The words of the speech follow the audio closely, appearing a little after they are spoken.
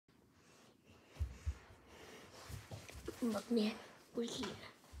Look, man, we're here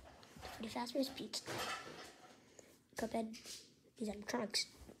for the fast-paced pizza. Cuphead, these animatronics,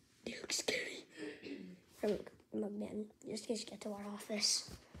 they look scary. Look, man, just in case you get to our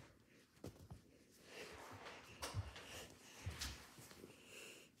office.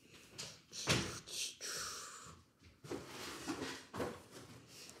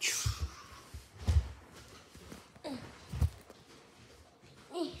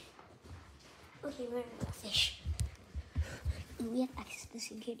 Okay, we're in the fish. We have access to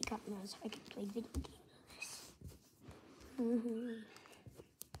security cameras, so I can play video games on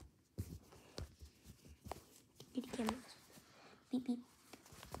this. Security cameras. Beep beep.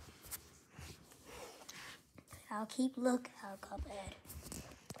 I'll keep lookout, Cuphead.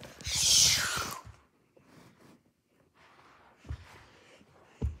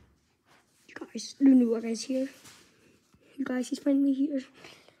 You guys, the new guy's here. You guys, he's finally here.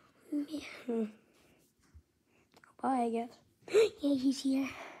 Yeah. Bye, I guess. Yeah, he's here.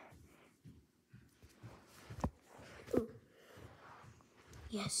 Ooh.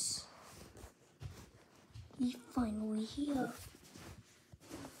 Yes. He's finally here. Oh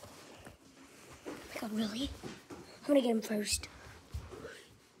my God, really? I'm gonna get him first.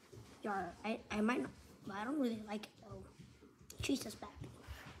 Yar, I might not, but I don't really like it though. Chase us back.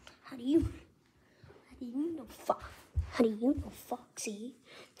 How do you know Foxy?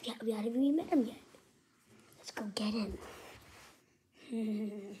 Yeah, we haven't even met him yet. Let's go get him.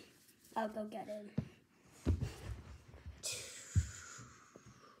 I'll go get him.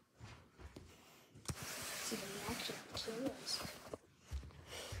 See the reaction of the cameras.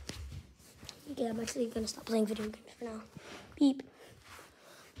 Okay, I'm actually gonna stop playing video games for now. Beep.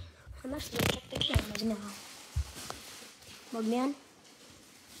 I'm actually gonna check the cameras now. Mugman?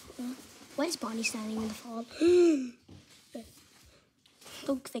 Why is Bonnie standing in the fall?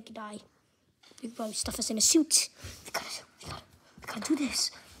 Don't fake die. You can probably stuff us in a suit. We gotta do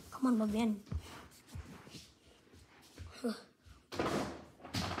this. Come on, Mugman. Oh,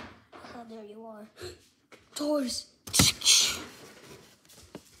 there you are. Doors.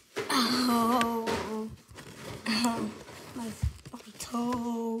 Ow. Ow. My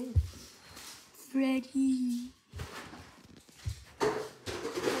toe. Freddy.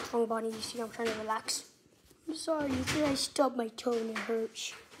 What's wrong, Bonnie? You see I'm trying to relax? I'm sorry, I stubbed my toe and it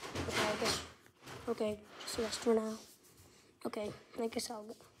hurts. Okay, I guess. Okay, just rest for now. Okay, I guess I'll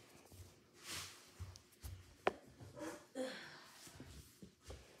go.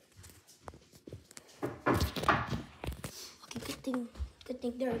 Okay, good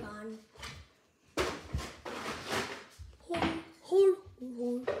thing they're gone.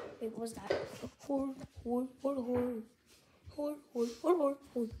 Wait, what was that?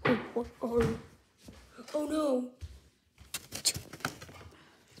 Oh no!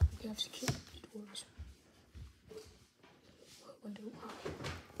 They have security doors. Wonder why.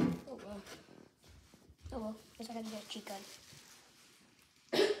 Oh well. Guess I gotta get Chica.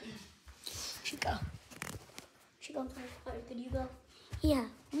 Chica, could you go? Yeah,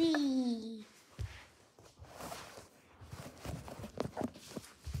 wee.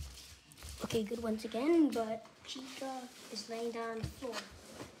 Okay, good once again, but Chica is laying down on the floor.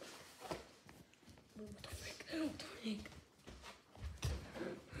 What the frick?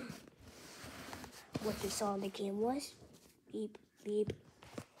 What they saw in the game was beep, beep.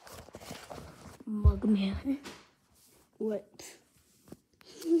 Mugman. What?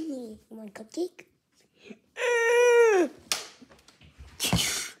 You want a cupcake?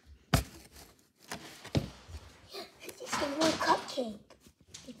 This is one cupcake.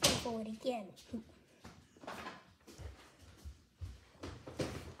 You pay for it again.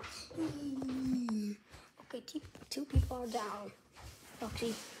 Okay, two people are down.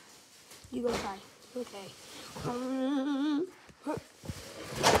 Foxy, you go try. Okay.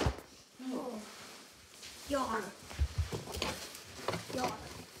 Yar.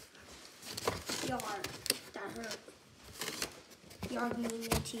 That hurt. Yar being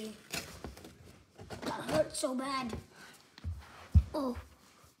itchy. That hurt so bad. Oh.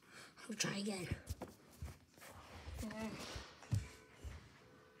 I'll try again.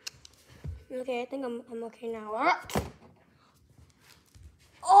 Okay, I think I'm okay now.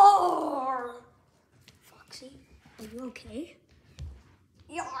 Oh! Foxy, are you okay?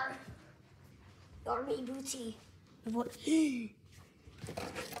 Yar me booty. What? Yar.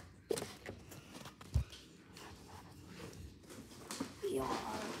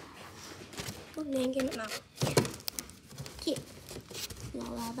 Look, man, get it now. Get.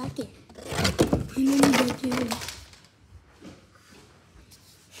 Y'all back in. Back in.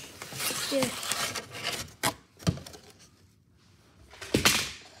 Here.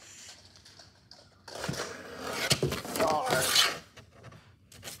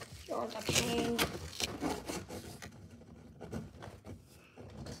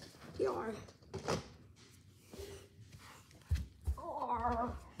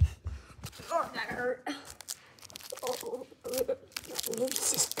 Yar. Oh, new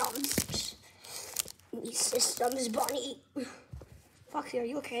systems. New systems, Bunny. Foxy, are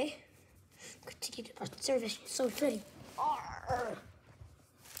you okay? Continue to trust service. So pretty. Arr.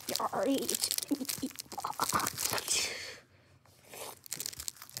 Yar.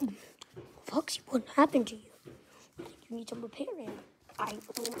 Foxy, what happened to you? You need some repairing. I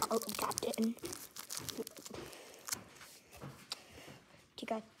will out, Captain. You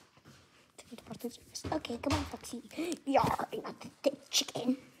got department service. Okay, come on, Foxy. Yar, not the thick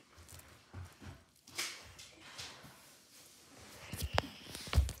chicken.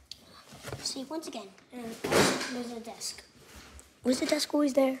 See, once again, there's a desk. Was the desk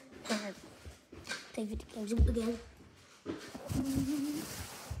always there? Play video games again.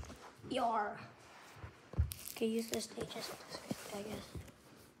 Yar. Okay, use this stage as a desk, I guess.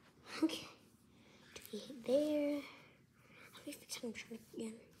 Okay. Do we hit there? How do we fix him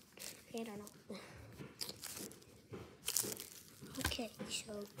again? I don't know. Okay,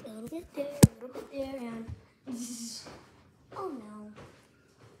 so a little bit there, and oh no.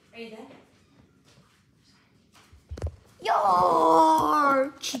 Are you there?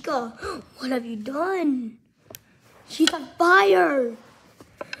 Yo, Chica, what have you done? She's on fire.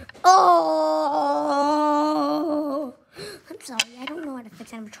 Oh, I'm sorry. I don't know how to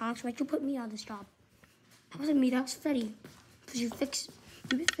fix animatronics. Why'd you put me on this job? That wasn't me. That was Freddy. Because you fix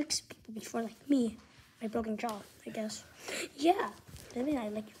people before, like me. My broken jaw, I guess. Yeah. I mean, I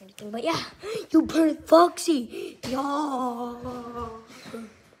like you or anything, but yeah, you burned Foxy. Yo.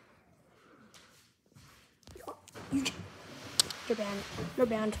 You're banned. You're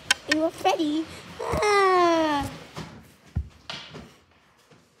banned. And you're Freddy. Ah.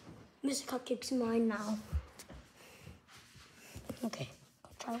 Mr. Cupcake's mine now. Okay,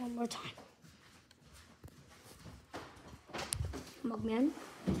 I'll try one more time. Mugman,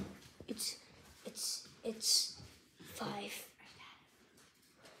 it's 5.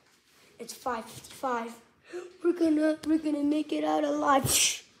 It's 5:55. We're gonna make it out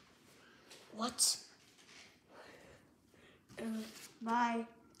alive. What? Bye.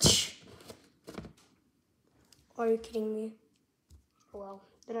 Are you kidding me? Well,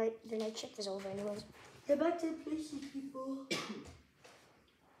 the night shift is over anyways. Get back to the plushy people.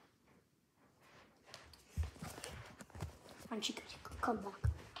 And she could come back.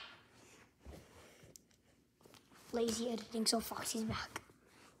 Lazy editing, so Foxy's back.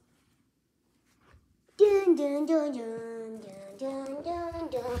 Dun dun dun dun dun dun dun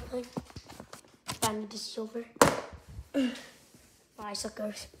dun. Finally, this is over. Bye,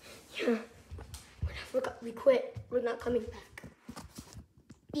 suckers. Yeah. We quit. We're not coming back.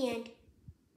 The end.